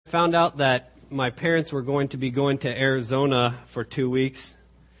found out that my parents were going to be going to Arizona for 2 weeks,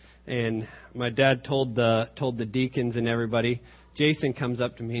 and my dad told the deacons and everybody. Jason comes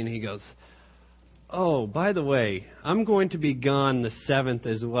up to me and he goes, "Oh, by the way, I'm going to be gone the 7th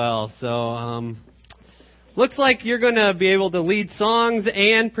as well, so looks like you're going to be able to lead songs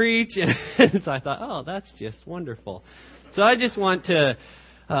and preach." And so I thought, oh, that's just wonderful. So I just want to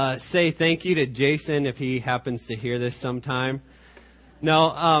say thank you to Jason if he happens to hear this sometime.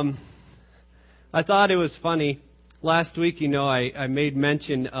 No, I thought it was funny. Last week, I made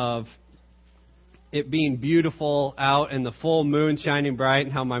mention of it being beautiful out and the full moon shining bright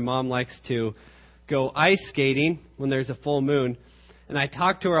and how my mom likes to go ice skating when there's a full moon. And I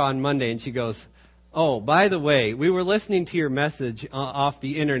talked to her on Monday and she goes, "Oh, by the way, we were listening to your message off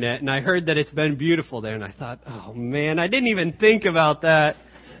the internet and I heard that it's been beautiful there." And I thought, oh man, I didn't even think about that.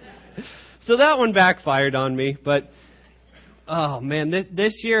 So that one backfired on me. But, oh man,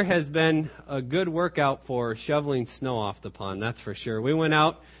 this year has been a good workout for shoveling snow off the pond, that's for sure. We went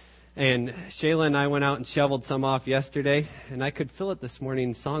out, and Shayla and I went out and shoveled some off yesterday, and I could feel it this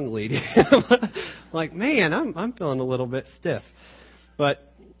morning song leading. Like, man, I'm feeling a little bit stiff. But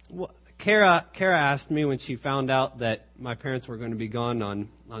Kara asked me when she found out that my parents were going to be gone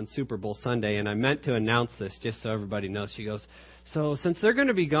on Super Bowl Sunday, and I meant to announce this just so everybody knows. She goes, "So since they're going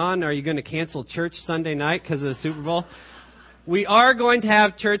to be gone, are you going to cancel church Sunday night because of the Super Bowl?" We are going to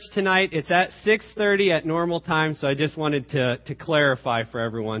have church tonight. It's at 6:30 at normal time, so I just wanted to clarify for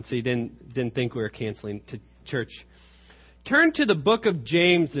everyone so you didn't think we were canceling to church. Turn to the book of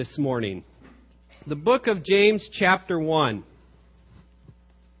James this morning. The book of James, chapter 1.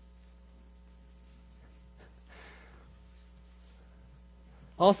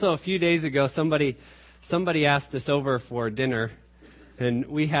 Also, a few days ago, somebody asked us over for dinner, and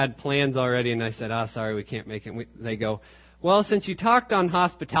we had plans already, and I said, sorry, we can't make it. They go, "Well, since you talked on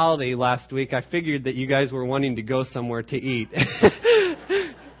hospitality last week, I figured that you guys were wanting to go somewhere to eat."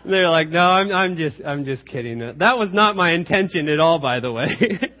 They're like, "No, I'm just kidding. That was not my intention at all, by the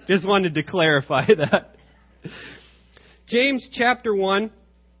way." Just wanted to clarify that. James chapter 1.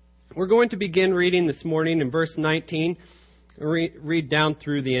 We're going to begin reading this morning in verse 19. Read down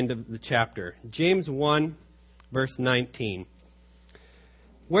through the end of the chapter. James 1, verse 19.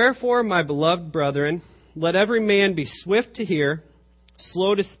 "Wherefore, my beloved brethren, let every man be swift to hear,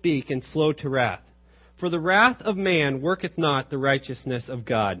 slow to speak, and slow to wrath. For the wrath of man worketh not the righteousness of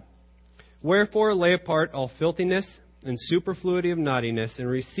God. Wherefore lay apart all filthiness and superfluity of naughtiness, and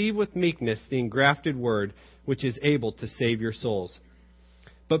receive with meekness the engrafted word, which is able to save your souls.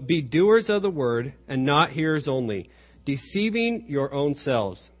 But be doers of the word, and not hearers only, deceiving your own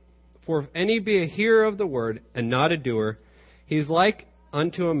selves. For if any be a hearer of the word, and not a doer, he is like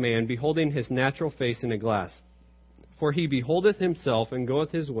unto a man beholding his natural face in a glass. For he beholdeth himself, and goeth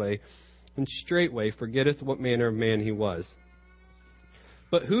his way, and straightway forgetteth what manner of man he was.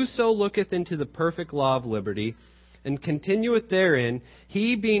 But whoso looketh into the perfect law of liberty, and continueth therein,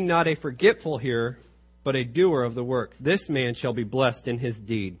 he being not a forgetful hearer, but a doer of the work, this man shall be blessed in his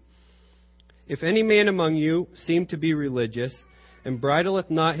deed. If any man among you seem to be religious, and bridleth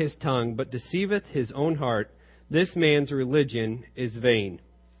not his tongue, but deceiveth his own heart, this man's religion is vain.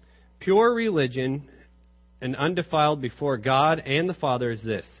 Pure religion and undefiled before God and the Father is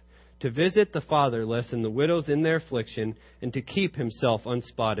this, to visit the fatherless and the widows in their affliction, and to keep himself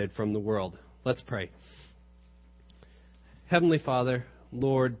unspotted from the world." Let's pray. Heavenly Father,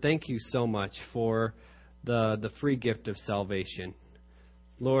 Lord, thank you so much for the free gift of salvation.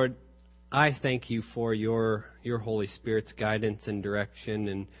 Lord, I thank you for your Holy Spirit's guidance and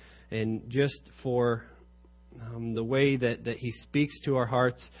direction, and just for the way that He speaks to our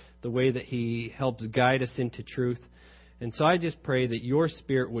hearts, the way that He helps guide us into truth. And so I just pray that your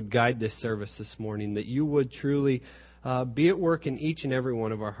Spirit would guide this service this morning, that you would truly be at work in each and every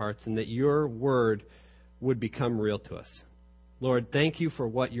one of our hearts, and that your word would become real to us. Lord, thank you for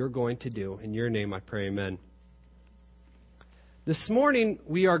what you're going to do. In your name I pray, amen. This morning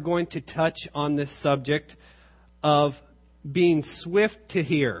we are going to touch on this subject of being swift to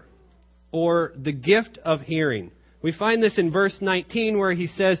hear, or the gift of hearing. We find this in verse 19 where he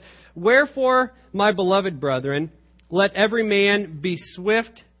says, "Wherefore, my beloved brethren, let every man be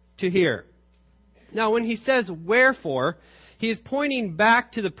swift to hear." Now, when he says wherefore, he is pointing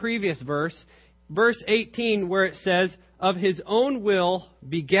back to the previous verse, verse 18, where it says, "Of his own will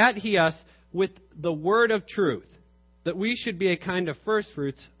begat he us with the word of truth, that we should be a kind of first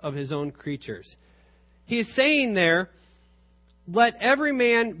fruits of his own creatures." He is saying there, let every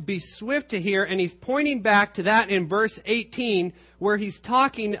man be swift to hear, and he's pointing back to that in verse 18, where he's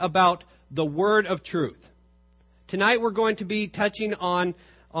talking about the word of truth. Tonight we're going to be touching on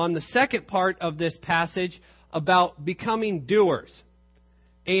on the second part of this passage about becoming doers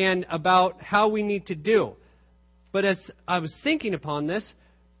and about how we need to do. But as I was thinking upon this,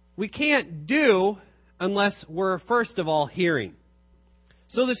 we can't do unless we're first of all hearing.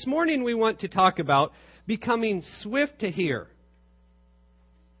 So this morning we want to talk about becoming swift to hear.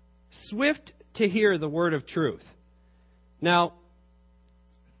 Swift to hear the word of truth. Now,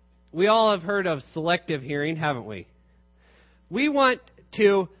 we all have heard of selective hearing, haven't we? We want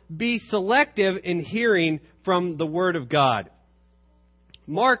to be selective in hearing from the word of God.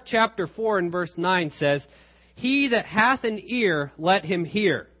 Mark chapter 4 and verse 9 says, "He that hath an ear, let him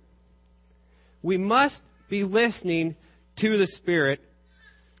hear." We must be listening to the Spirit,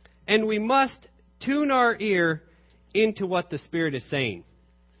 and we must tune our ear into what the Spirit is saying.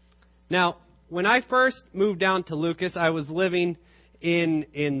 Now, when I first moved down to Lucas, I was living in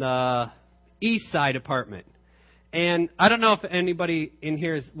the East Side apartment. And I don't know if anybody in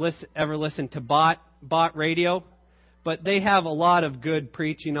here has ever listened to Bot Radio, but they have a lot of good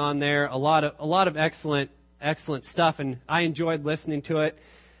preaching on there, a lot of excellent stuff, and I enjoyed listening to it.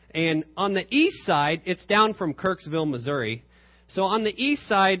 And on the east side, it's down from Kirksville, Missouri. So on the east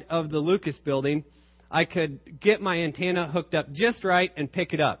side of the Lucas building, I could get my antenna hooked up just right and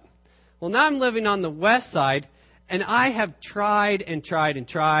pick it up. Well, now I'm living on the west side, and I have tried and tried and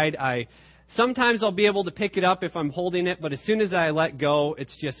tried. Sometimes I'll be able to pick it up if I'm holding it, but as soon as I let go,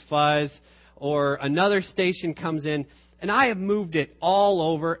 it's just fuzz, or another station comes in, and I have moved it all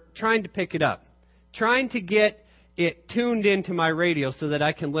over, trying to pick it up, trying to get it tuned into my radio so that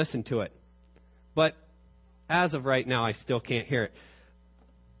I can listen to it. But as of right now, I still can't hear it.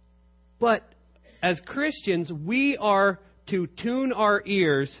 But as Christians, we are to tune our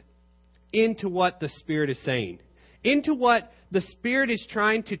ears into what the Spirit is saying, into what the Spirit is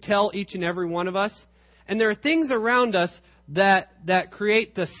trying to tell each and every one of us. And there are things around us that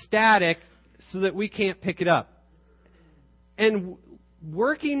create the static so that we can't pick it up. And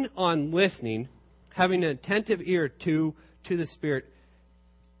working on listening, having an attentive ear to the Spirit,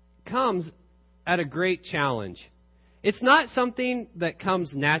 comes at a great challenge. It's not something that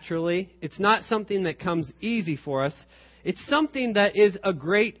comes naturally. It's not something that comes easy for us. It's something that is a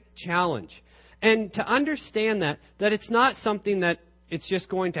great challenge. And to understand that it's not something that it's just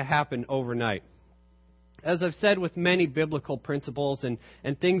going to happen overnight. As I've said with many biblical principles and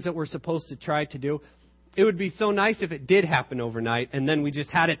things that we're supposed to try to do, it would be so nice if it did happen overnight and then we just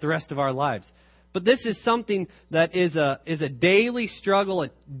had it the rest of our lives. But this is something that is a daily struggle, a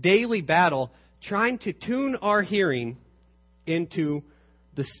daily battle, trying to tune our hearing into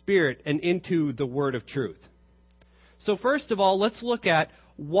the Spirit and into the word of truth. So first of all, let's look at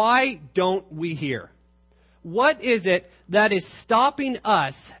why don't we hear? What is it that is stopping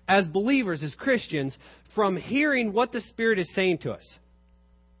us as believers, as Christians, from hearing what the Spirit is saying to us?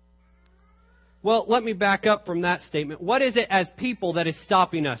 Well, let me back up from that statement. What is it as people that is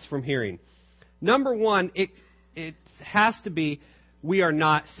stopping us from hearing? Number one, it has to be we are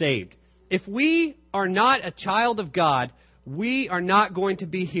not saved. If we are not a child of God, we are not going to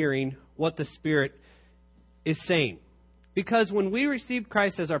be hearing what the Spirit is saying. Because when we receive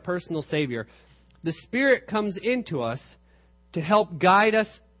Christ as our personal Savior, the Spirit comes into us to help guide us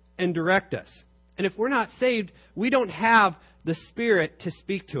and direct us. And if we're not saved, we don't have the Spirit to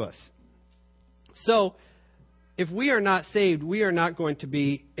speak to us. So, if we are not saved, we are not going to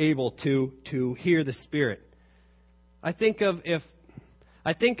be able to hear the Spirit. I think of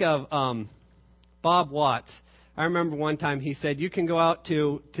Bob Watts. I remember one time he said, "You can go out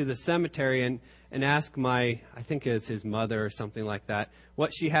to the cemetery and ask I think it was his mother or something like that,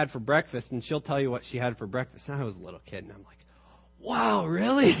 what she had for breakfast, and she'll tell you what she had for breakfast." And I was a little kid, and I'm like, "Wow,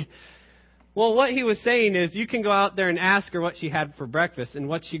 really?" Well, what he was saying is, you can go out there and ask her what she had for breakfast, and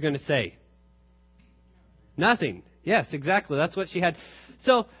what's she going to say? Nothing. Yes, exactly. That's what she had.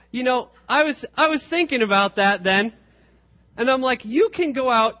 So, I was thinking about that then, and I'm like, you can go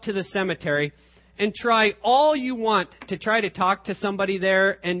out to the cemetery and try all you want to try to talk to somebody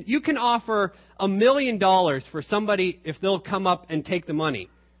there, and you can offer $1 million for somebody if they'll come up and take the money.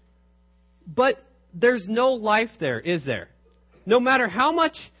 But there's no life there, is there? No matter how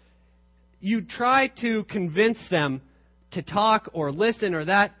much you try to convince them to talk or listen or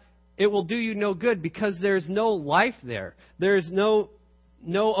that, it will do you no good because there's no life there. There's no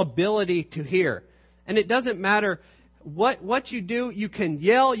ability to hear. And it doesn't matter what you do. You can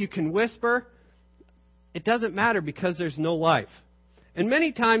yell, you can whisper. It doesn't matter because there's no life. And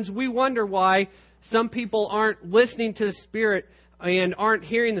many times we wonder why some people aren't listening to the Spirit and aren't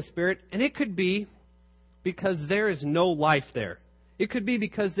hearing the Spirit. And it could be because there is no life there. It could be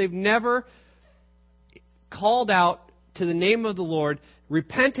because they've never called out to the name of the Lord,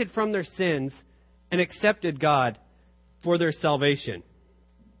 repented from their sins, and accepted God for their salvation,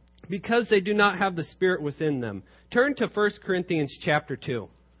 because they do not have the Spirit within them. Turn to 1 Corinthians chapter 2.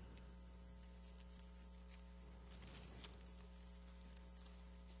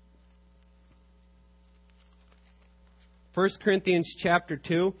 1 Corinthians chapter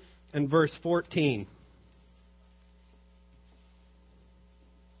 2 and verse 14.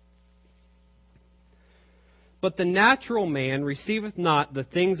 But the natural man receiveth not the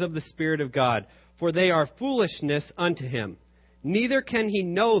things of the Spirit of God, for they are foolishness unto him. Neither can he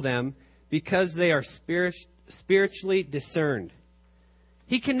know them, because they are spiritually discerned.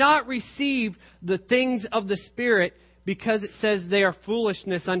 He cannot receive the things of the Spirit because it says they are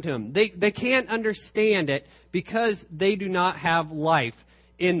foolishness unto him. They can't understand it because they do not have life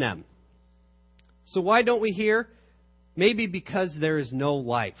in them. So why don't we hear? Maybe because there is no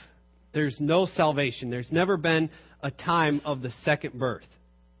life. There's no salvation. There's never been a time of the second birth.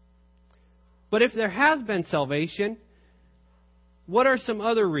 But if there has been salvation, what are some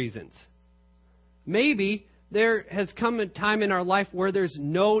other reasons? Maybe there has come a time in our life where there's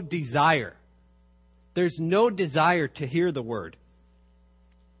no desire. There's no desire to hear the word.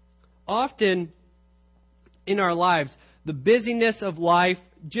 Often in our lives, the busyness of life,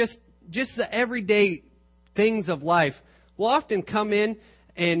 just the everyday things of life, will often come in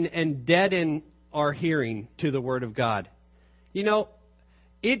and deaden our hearing to the Word of God. You know,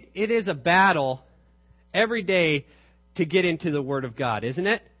 it is a battle every day to get into the Word of God, isn't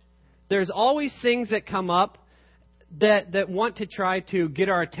it? There's always things that come up that want to try to get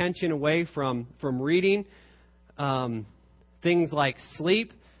our attention away from reading. Things like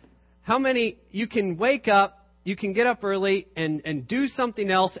sleep. How many, you can wake up, you can get up early and do something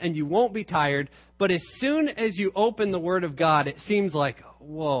else and you won't be tired, but as soon as you open the Word of God, it seems like,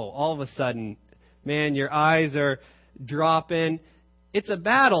 whoa, all of a sudden, man, your eyes are dropping. It's a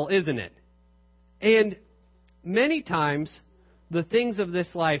battle, isn't it? And many times, the things of this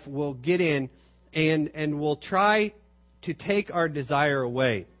life will get in and will try to take our desire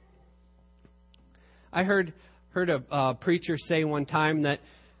away. I heard a preacher say one time that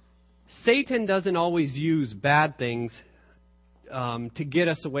Satan doesn't always use bad things to get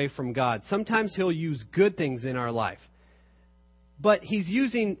us away from God. Sometimes he'll use good things in our life. But he's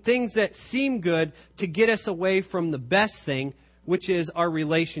using things that seem good to get us away from the best thing, which is our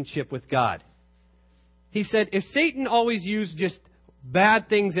relationship with God. He said, if Satan always used just bad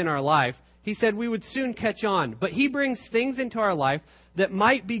things in our life, he said we would soon catch on. But he brings things into our life that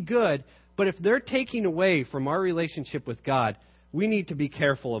might be good, but if they're taking away from our relationship with God, we need to be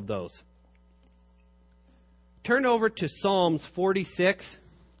careful of those. Turn over to Psalms 46,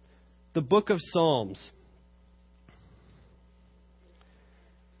 the book of Psalms.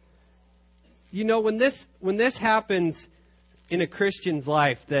 You know, when this happens in a Christian's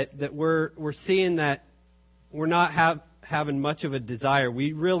life, that we're seeing that we're not having much of a desire,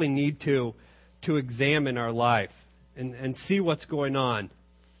 we really need to examine our life and see what's going on.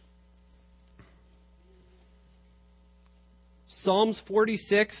 Psalms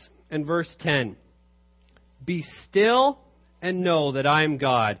 46 and verse 10. Be still and know that I am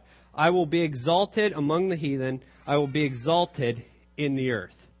God. I will be exalted among the heathen. I will be exalted in the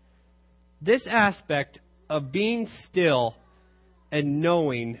earth. This aspect of being still and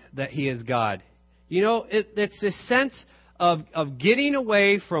knowing that He is God. You know, it's this sense of getting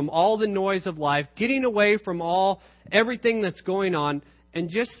away from all the noise of life, getting away from everything that's going on, and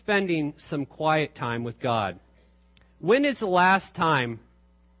just spending some quiet time with God. When is the last time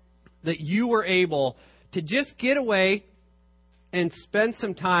that you were able to just get away and spend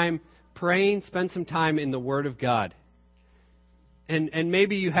some time praying, spend some time in the Word of God? And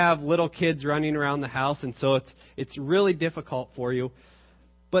maybe you have little kids running around the house, and so it's really difficult for you.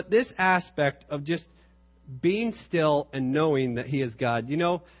 But this aspect of just being still and knowing that He is God. You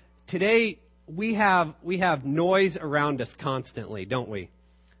know, today we have noise around us constantly, don't we?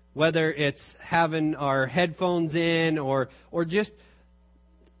 Whether it's having our headphones in or just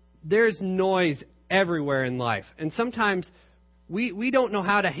there's noise everywhere in life. And sometimes we don't know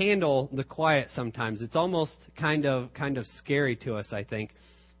how to handle the quiet sometimes. It's almost kind of scary to us, I think,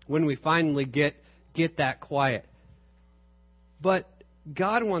 when we finally get that quiet. But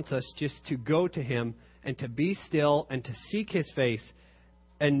God wants us just to go to Him and to be still and to seek His face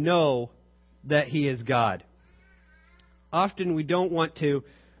and know that He is God. Often we don't want to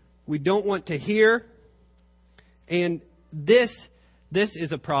hear, and this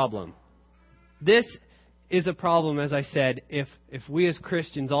is a problem. This is a problem, as I said, if we as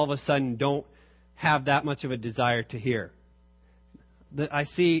Christians all of a sudden don't have that much of a desire to hear. I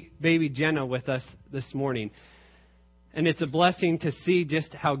see baby Jenna with us this morning. And it's a blessing to see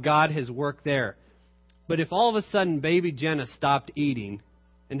just how God has worked there. But if all of a sudden baby Jenna stopped eating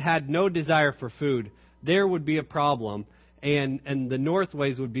and had no desire for food, there would be a problem. And the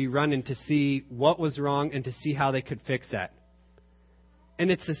Northways would be running to see what was wrong and to see how they could fix that.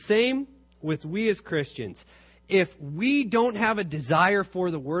 And it's the same with we as Christians. If we don't have a desire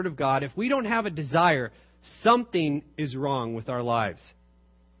for the Word of God, if we don't have a desire, something is wrong with our lives.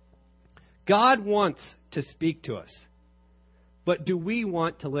 God wants to speak to us. But do we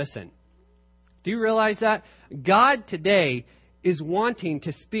want to listen? Do you realize that? God today is wanting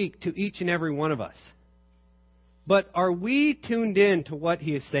to speak to each and every one of us. But are we tuned in to what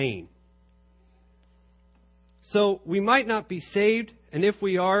He is saying? So we might not be saved, and if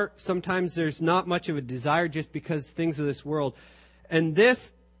we are, sometimes there's not much of a desire just because things of this world. And this,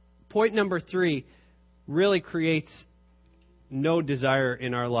 point number 3, really creates no desire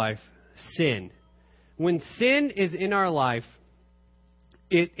in our life. Sin. When sin is in our life,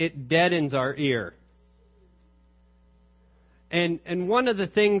 it deadens our ear. And one of the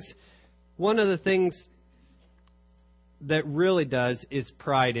things that really does is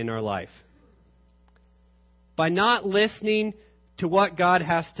pride in our life. By not listening to what God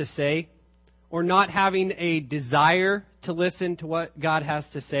has to say, or not having a desire to listen to what God has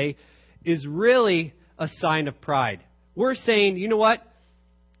to say, is really a sign of pride. We're saying, you know what?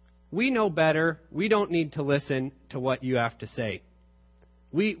 We know better. We don't need to listen to what you have to say.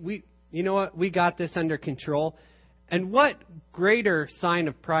 We you know what? We got this under control. And what greater sign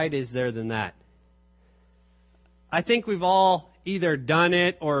of pride is there than that? I think we've all either done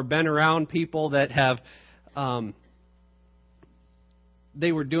it or been around people that have,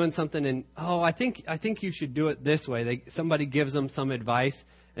 they were doing something and, I think you should do it this way. Somebody gives them some advice.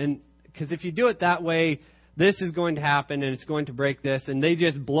 And because if you do it that way, this is going to happen and it's going to break this. And they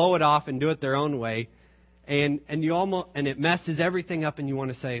just blow it off and do it their own way. And it messes everything up, and you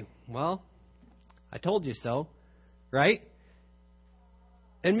want to say, well, I told you so, right?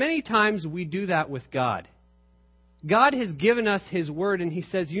 And many times we do that with God. God has given us His Word, and He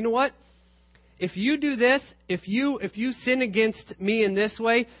says, you know what? If you do this, if you sin against me in this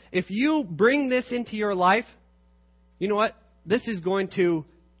way, if you bring this into your life, you know what? This is going to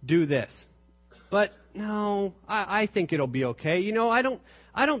do this. But no, I think it'll be okay. You know, I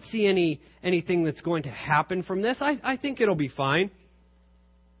don't see anything that's going to happen from this. I think it'll be fine.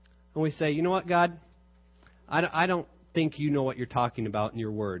 And we say, you know what, God? I don't think you know what you're talking about in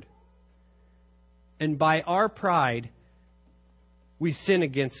your Word. And by our pride, we sin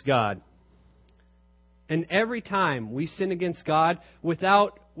against God. And every time we sin against God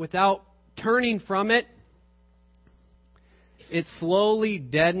without turning from it, it slowly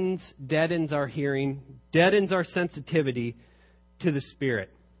deadens our hearing, deadens our sensitivity to the Spirit.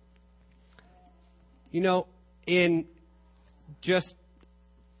 You know, in just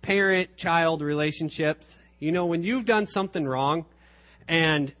parent-child relationships, you know, when you've done something wrong,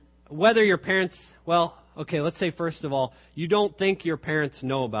 and whether your parents, well, okay, let's say first of all, you don't think your parents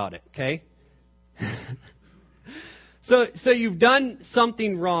know about it, okay? So you've done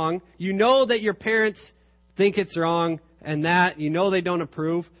something wrong. You know that your parents think it's wrong, and that you know they don't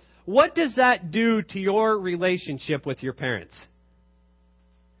approve. What does that do to your relationship with your parents?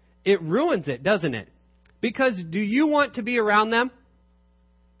 It ruins it, doesn't it? Because do you want to be around them?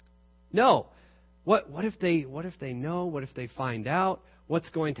 No. What if they know? What if they find out? What's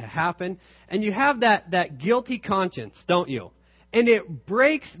going to happen? And you have that guilty conscience, don't you? And it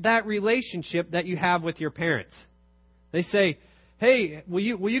breaks that relationship that you have with your parents. They say, "Hey, will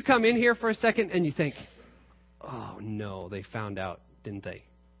you come in here for a second?" And you think, "Oh no, they found out, didn't they?"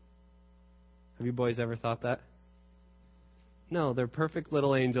 Have you boys ever thought that? No, they're perfect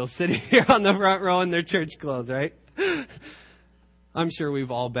little angels sitting here on the front row in their church clothes, right? I'm sure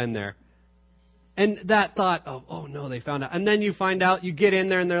we've all been there. And that thought of, oh no, they found out. And then you find out, you get in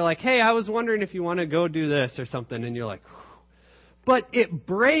there and they're like, "Hey, I was wondering if you want to go do this or something." And you're like, whew. But it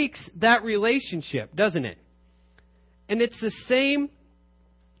breaks that relationship, doesn't it? And it's the same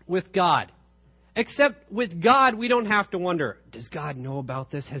with God. Except with God, we don't have to wonder, does God know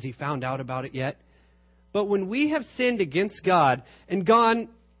about this? Has He found out about it yet? But when we have sinned against God and gone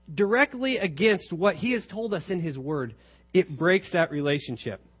directly against what He has told us in His Word, it breaks that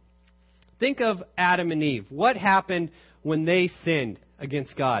relationship. Think of Adam and Eve. What happened when they sinned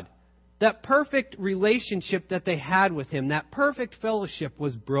against God? That perfect relationship that they had with Him, that perfect fellowship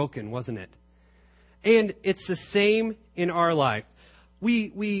was broken, wasn't it? And it's the same in our life.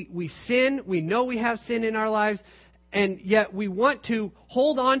 We sin, we know we have sin in our lives, and yet we want to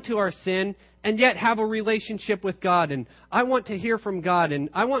hold on to our sin and yet have a relationship with God. And I want to hear from God,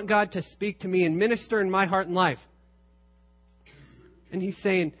 and I want God to speak to me and minister in my heart and life. And he's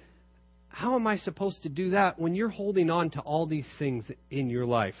saying, how am I supposed to do that when you're holding on to all these things in your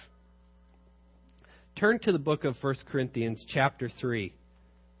life? Turn to the book of 1 Corinthians chapter 3.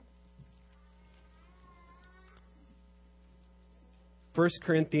 1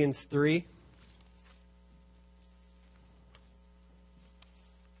 Corinthians 3.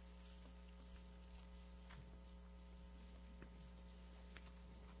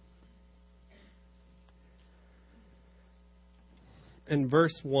 And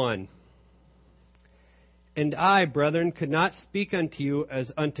verse 1. And I, brethren, could not speak unto you as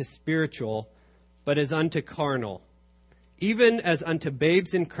unto spiritual, but as unto carnal, even as unto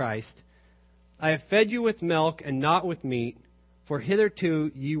babes in Christ. I have fed you with milk and not with meat, for hitherto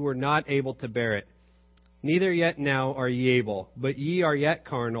ye were not able to bear it. Neither yet now are ye able, but ye are yet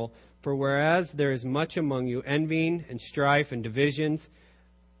carnal. For whereas there is much among you envying and strife and divisions,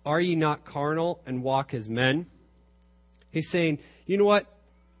 are ye not carnal and walk as men? He's saying, you know what?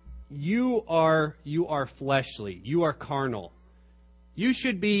 You are fleshly. You are carnal. You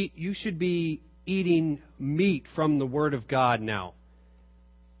should be eating meat from the Word of God now.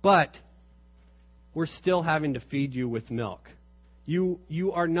 But we're still having to feed you with milk.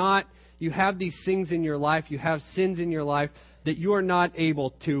 You are not. You have these things in your life. You have sins in your life that you are not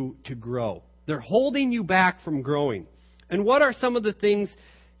able to grow. They're holding you back from growing. And what are some of the things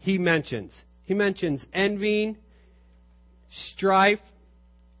he mentions? He mentions envying, strife,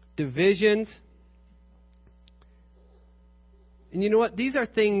 divisions. And you know what? These are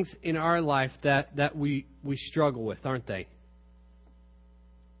things in our life that we struggle with, aren't they?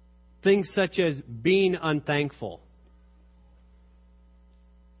 Things such as being unthankful.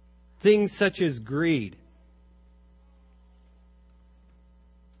 Things such as greed.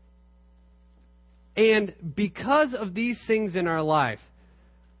 And because of these things in our life,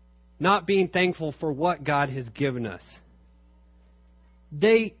 not being thankful for what God has given us,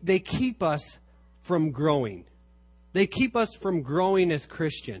 they keep us from growing. They keep us from growing as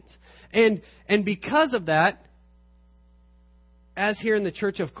Christians. And because of that, as here in the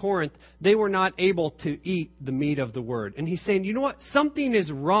church of Corinth, they were not able to eat the meat of the Word. And he's saying, you know what? Something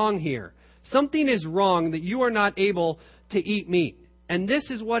is wrong here. Something is wrong that you are not able to eat meat. And this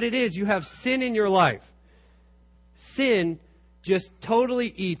is what it is. You have sin in your life. Sin just totally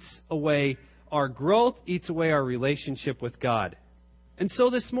eats away our growth, eats away our relationship with God. And so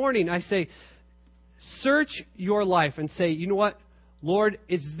this morning I say, search your life and say, you know what, Lord,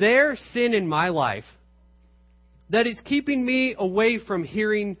 is there sin in my life that is keeping me away from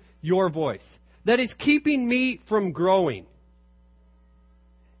hearing your voice? That is keeping me from growing?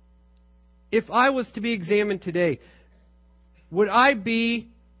 If I was to be examined today, would I be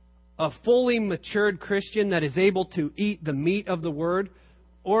a fully matured Christian that is able to eat the meat of the Word?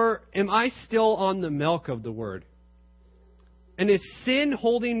 Or am I still on the milk of the Word? And is sin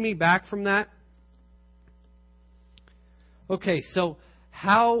holding me back from that? Okay, so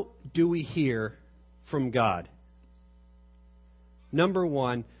how do we hear from God? Number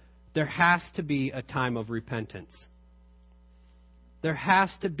one, there has to be a time of repentance. There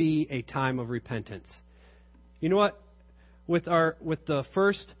has to be a time of repentance. You know what? With the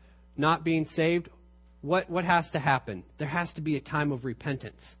first not being saved, what has to happen? There has to be a time of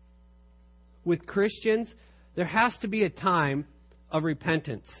repentance. With Christians, there has to be a time of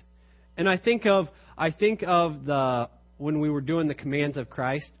repentance. And I think of when we were doing the commands of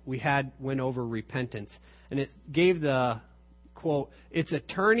Christ, we went over repentance. And it gave the quote, it's a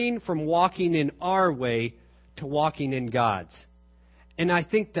turning from walking in our way to walking in God's. And I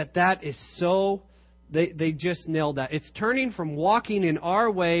think that is so, they just nailed that. It's turning from walking in our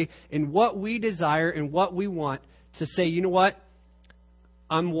way, in what we desire and what we want, to say, you know what?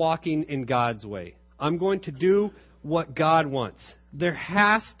 I'm walking in God's way. I'm going to do what God wants. There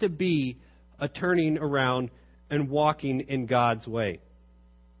has to be a turning around and walking in God's way.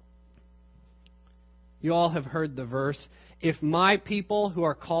 You all have heard the verse, if my people who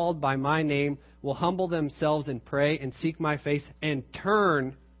are called by my name will humble themselves and pray and seek my face and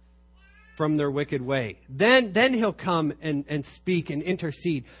turn from their wicked way, then he'll come and speak and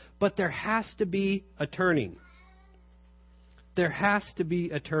intercede. But there has to be a turning. There has to be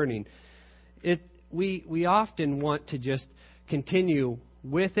a turning. We often want to just continue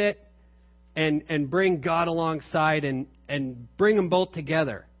with it and bring God alongside and bring them both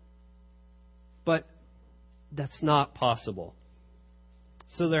together. But that's not possible.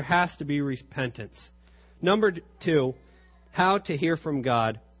 So there has to be repentance. Number two, how to hear from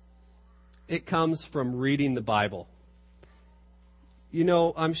God. It comes from reading the Bible. You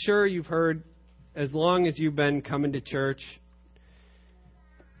know, I'm sure you've heard, as long as you've been coming to church,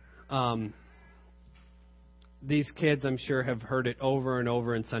 these kids, I'm sure, have heard it over and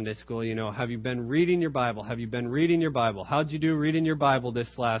over in Sunday school. You know, have you been reading your Bible? Have you been reading your Bible? How'd you do reading your Bible this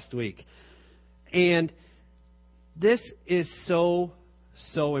last week? And this is so,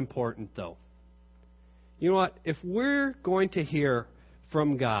 so important, though. You know what? If we're going to hear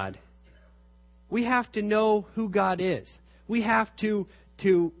from God, we have to know who God is. We have to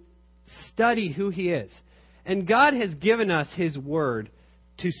study who He is. And God has given us His Word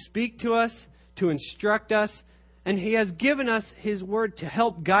to speak to us, to instruct us, and He has given us His Word to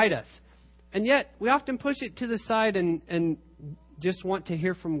help guide us. And yet, we often push it to the side and just want to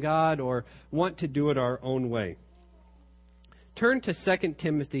hear from God or want to do it our own way. Turn to 2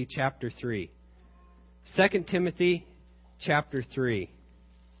 Timothy chapter 3. 2 Timothy chapter 3.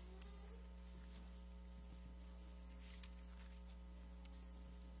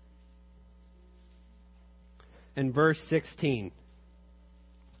 And verse 16.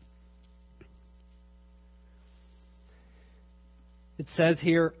 It says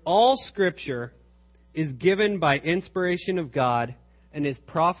here, all Scripture is given by inspiration of God and is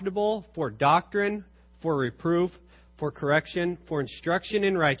profitable for doctrine, for reproof, for correction, for instruction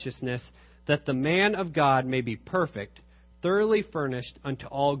in righteousness, that the man of God may be perfect, thoroughly furnished unto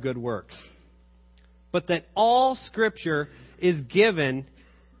all good works. But that all Scripture is given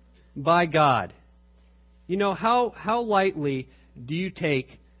by God. You know, how lightly do you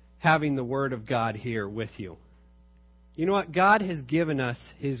take having the Word of God here with you? You know what? God has given us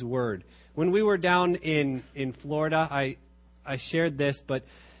His Word. When we were down in Florida, I shared this, but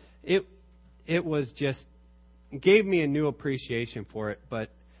it was just gave me a new appreciation for it. But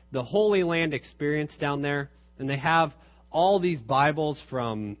the Holy Land experience down there, and they have all these Bibles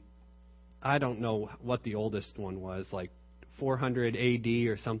from, I don't know what the oldest one was, like 400 AD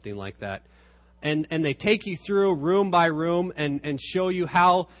or something like that. And they take you through room by room and show you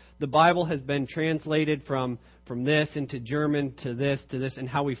how the Bible has been translated from this into German to this, and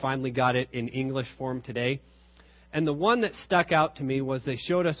how we finally got it in English form today. And the one that stuck out to me was they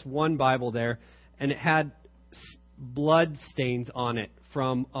showed us one Bible there, and it had blood stains on it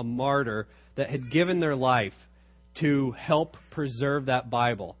from a martyr that had given their life to help preserve that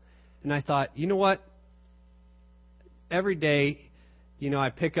Bible. And I thought, you know what? Every day, you know,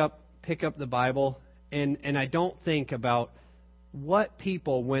 I pick up the Bible, and I don't think about what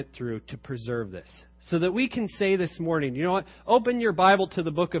people went through to preserve this. So that we can say this morning, you know what? Open your Bible to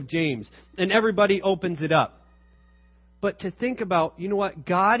the book of James, and everybody opens it up. But to think about, you know what?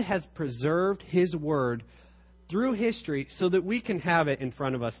 God has preserved His Word through history so that we can have it in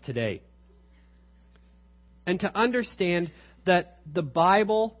front of us today. And to understand that the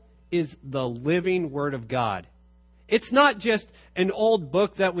Bible is the living Word of God. It's not just an old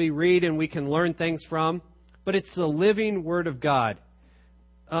book that we read and we can learn things from, but it's the living Word of God.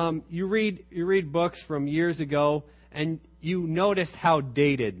 You read books from years ago, and you notice how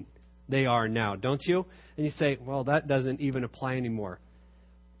dated they are now, don't you? And you say, well, that doesn't even apply anymore.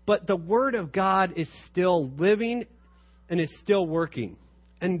 But the Word of God is still living and is still working.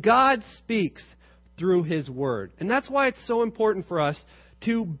 And God speaks through His Word. And that's why it's so important for us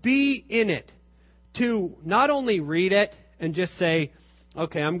to be in it. To not only read it and just say,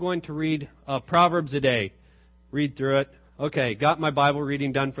 okay, I'm going to read Proverbs a day. Read through it. Okay, got my Bible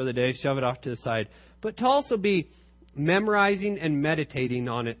reading done for the day. Shove it off to the side. But to also be memorizing and meditating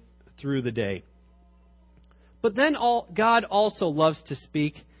on it through the day. But then God also loves to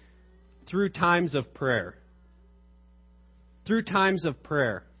speak through times of prayer. Through times of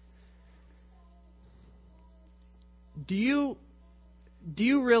prayer. Do you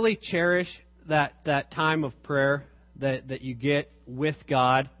really cherish that time of prayer that you get with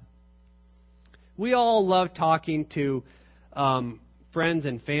God? We all love talking to friends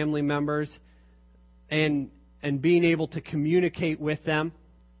and family members and being able to communicate with them,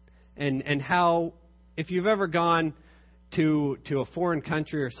 and how, if you've ever gone to a foreign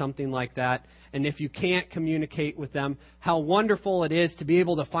country or something like that, and if you can't communicate with them, how wonderful it is to be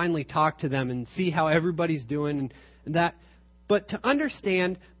able to finally talk to them and see how everybody's doing and that. But to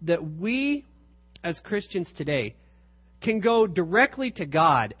understand that we, as Christians today, can go directly to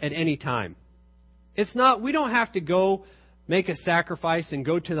God at any time. It's not, we don't have to go make a sacrifice and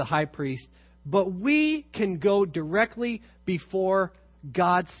go to the high priest, but we can go directly before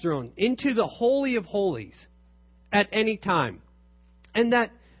God's throne, into the Holy of Holies at any time. And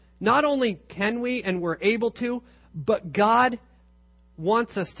that not only can we and we're able to, but God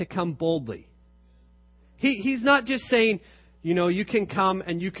wants us to come boldly. He's not just saying, you know, you can come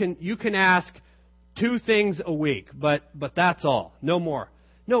and you can ask 2 things a week, but that's all, no more.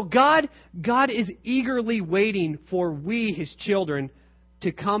 No, God is eagerly waiting for we, His children,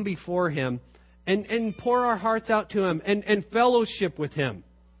 to come before Him and pour our hearts out to Him and fellowship with Him.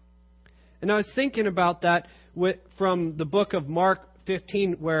 And I was thinking about that from the book of Mark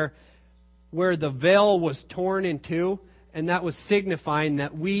 15 where the veil was torn in two, and that was signifying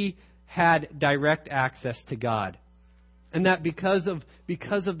that we had direct access to God. And that because of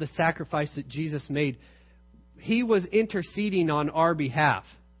the sacrifice that Jesus made, He was interceding on our behalf.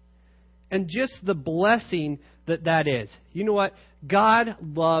 And just the blessing that is. You know what? God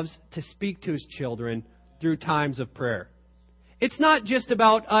loves to speak to His children through times of prayer. It's not just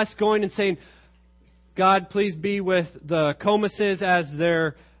about us going and saying, God, please be with the Comases as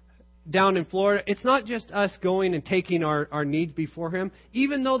they're down in Florida. It's not just us going and taking our needs before Him,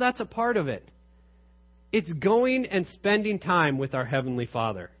 even though that's a part of it. It's going and spending time with our Heavenly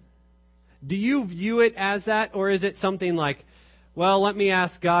Father. Do you view it as that, or is it something like, well, let me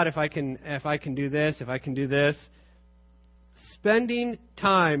ask God if I can do this, if I can do this? Spending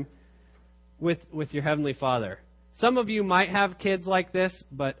time with your Heavenly Father. Some of you might have kids like this,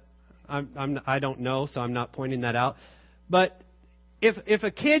 but I don't know, so I'm not pointing that out. But if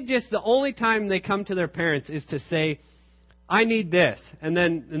a kid just the only time they come to their parents is to say, I need this, and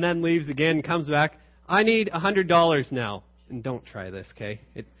then leaves again, comes back, I need $100 now. And don't try this, okay?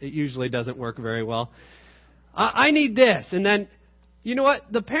 It usually doesn't work very well. I need this. And then, you know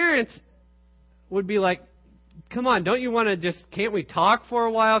what? The parents would be like, come on, don't you want to can't we talk for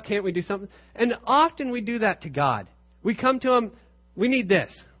a while? Can't we do something? And often we do that to God. We come to Him, we need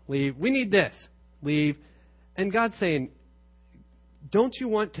this, leave. We need this, leave. And God's saying, don't you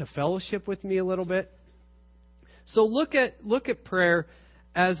want to fellowship with me a little bit? So look at prayer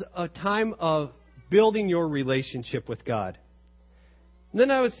as a time of building your relationship with God. And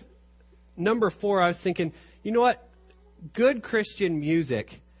then number 4, I was thinking, you know what? Good Christian music,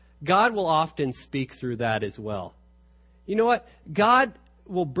 God will often speak through that as well. You know what? God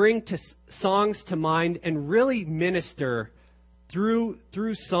will bring songs to mind and really minister through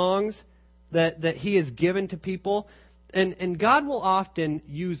songs that He has given to people. And God will often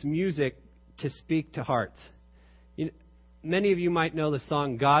use music to speak to hearts. Many of you might know the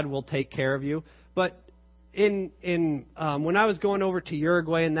song, God Will Take Care of You. But when I was going over to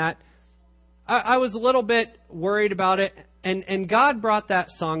Uruguay and that, I was a little bit worried about it. And God brought that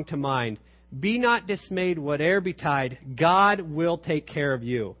song to mind. Be not dismayed, whate'er betide, God will take care of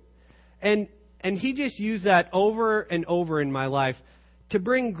you. And He just used that over and over in my life to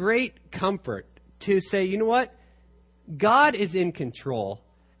bring great comfort, to say, you know what? God is in control,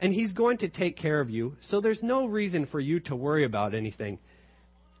 and He's going to take care of you, so there's no reason for you to worry about anything.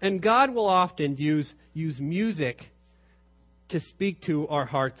 And God will often use music to speak to our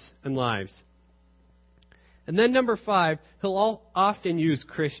hearts and lives. And then number 5, He'll often use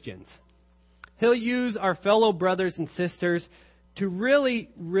Christians. He'll use our fellow brothers and sisters to really,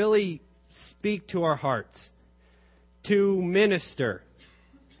 really speak to our hearts, to minister.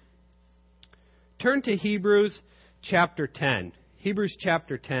 Turn to Hebrews chapter 10. Hebrews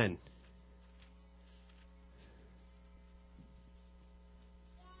chapter 10.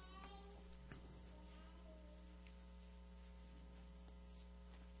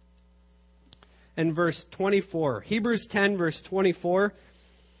 And verse 24. Hebrews 10, verse 24.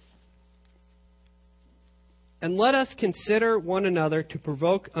 And let us consider one another to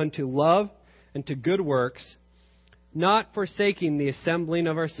provoke unto love and to good works, not forsaking the assembling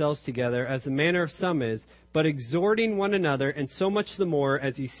of ourselves together, as the manner of some is, but exhorting one another, and so much the more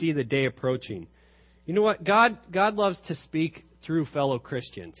as you see the day approaching. You know what? God loves to speak through fellow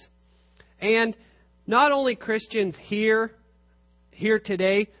Christians. And not only Christians here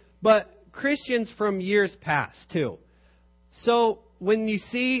today, but Christians from years past too. So when you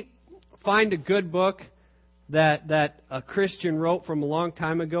find a good book that a Christian wrote from a long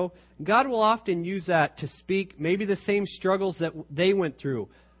time ago, God will often use that to speak maybe the same struggles that they went through,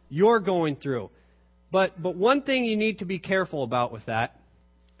 you're going through. But one thing you need to be careful about with that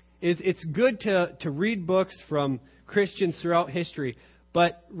is it's good to read books from Christians throughout history,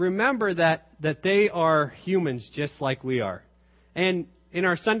 but remember that they are humans just like we are. And in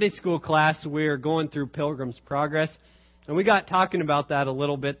our Sunday school class, we're going through Pilgrim's Progress, and we got talking about that a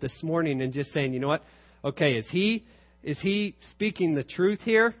little bit this morning and just saying, you know what? Okay, is he speaking the truth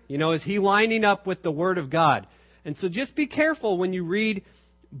here? You know, is he lining up with the Word of God? And so just be careful when you read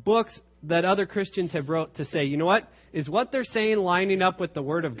books that other Christians have wrote to say, you know what? Is what they're saying lining up with the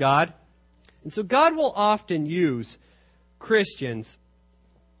Word of God? And so God will often use Christians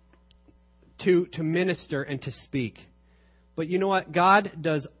to minister and to speak. But you know what? God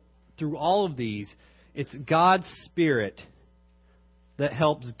does, through all of these, it's God's Spirit that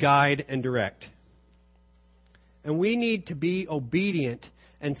helps guide and direct. And we need to be obedient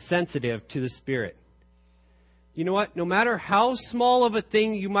and sensitive to the Spirit. You know what? No matter how small of a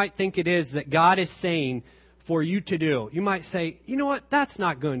thing you might think it is that God is saying for you to do, you might say, you know what? That's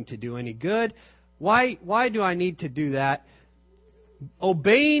not going to do any good. Why do I need to do that?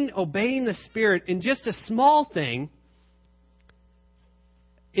 Obeying the Spirit in just a small thing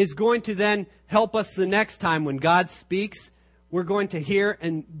is going to then help us the next time when God speaks. We're going to hear,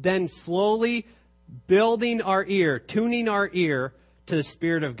 and then slowly building our ear, tuning our ear to the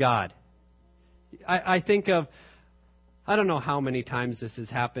Spirit of God. I think of, I don't know how many times this has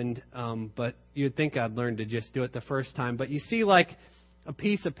happened, but you'd think I'd learn to just do it the first time. But you see like a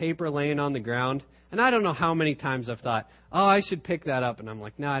piece of paper laying on the ground, and I don't know how many times I've thought, oh, I should pick that up. And I'm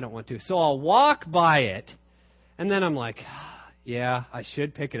like, no, I don't want to. So I'll walk by it, and then I'm like, yeah, I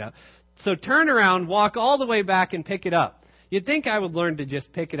should pick it up. So turn around, walk all the way back and pick it up. You'd think I would learn to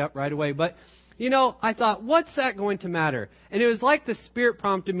just pick it up right away. But, you know, I thought, what's that going to matter? And it was like the Spirit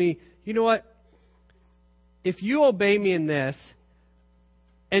prompted me, you know what? If you obey me in this,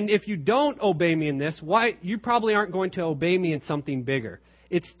 and if you don't obey me in this, why you probably aren't going to obey me in something bigger.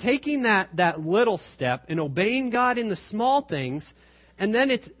 It's taking that little step and obeying God in the small things, and then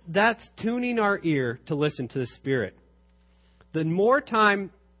that's tuning our ear to listen to the Spirit. The more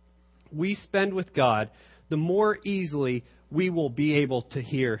time we spend with God, the more easily we will be able to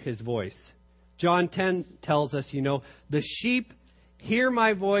hear His voice. John 10 tells us, you know, the sheep hear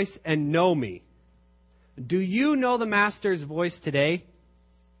my voice and know me. Do you know the Master's voice today?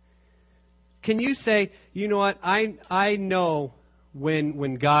 Can you say, you know what, I know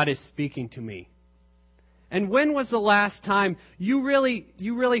when God is speaking to me? And when was the last time you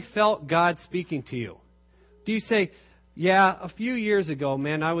really felt God speaking to you? Do you say, yeah, a few years ago,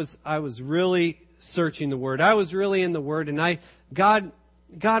 man, I was really searching the Word. I was really in the Word, and God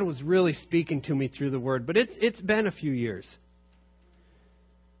was really speaking to me through the Word. But it's been a few years.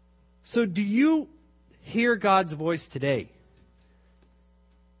 So do you hear God's voice today?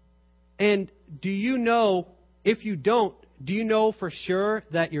 And do you know, if you don't, do you know for sure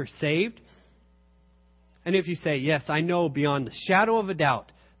that you're saved? And if you say, yes, I know beyond the shadow of a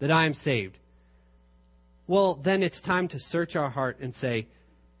doubt that I am saved, well, then it's time to search our heart and say,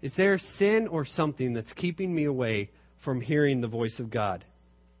 is there sin or something that's keeping me away from hearing the voice of God?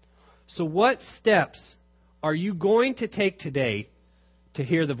 So what steps are you going to take today to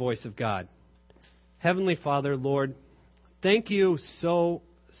hear the voice of God? Heavenly Father, Lord, thank you so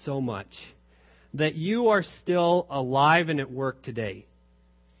much that you are still alive and at work today.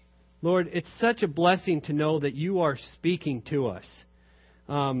 Lord, it's such a blessing to know that you are speaking to us.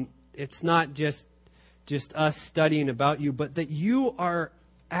 It's not just us studying about you, but that you are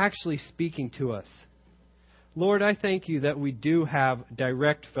actually speaking to us. Lord, I thank you that we do have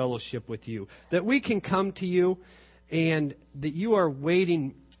direct fellowship with you, that we can come to you and that you are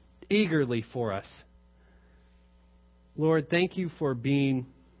waiting eagerly for us. Lord, thank you for being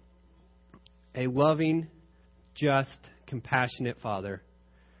a loving, just, compassionate Father.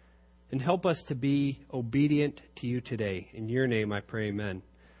 And help us to be obedient to you today. In your name I pray, amen.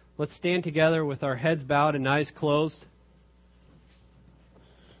 Let's stand together with our heads bowed and eyes closed.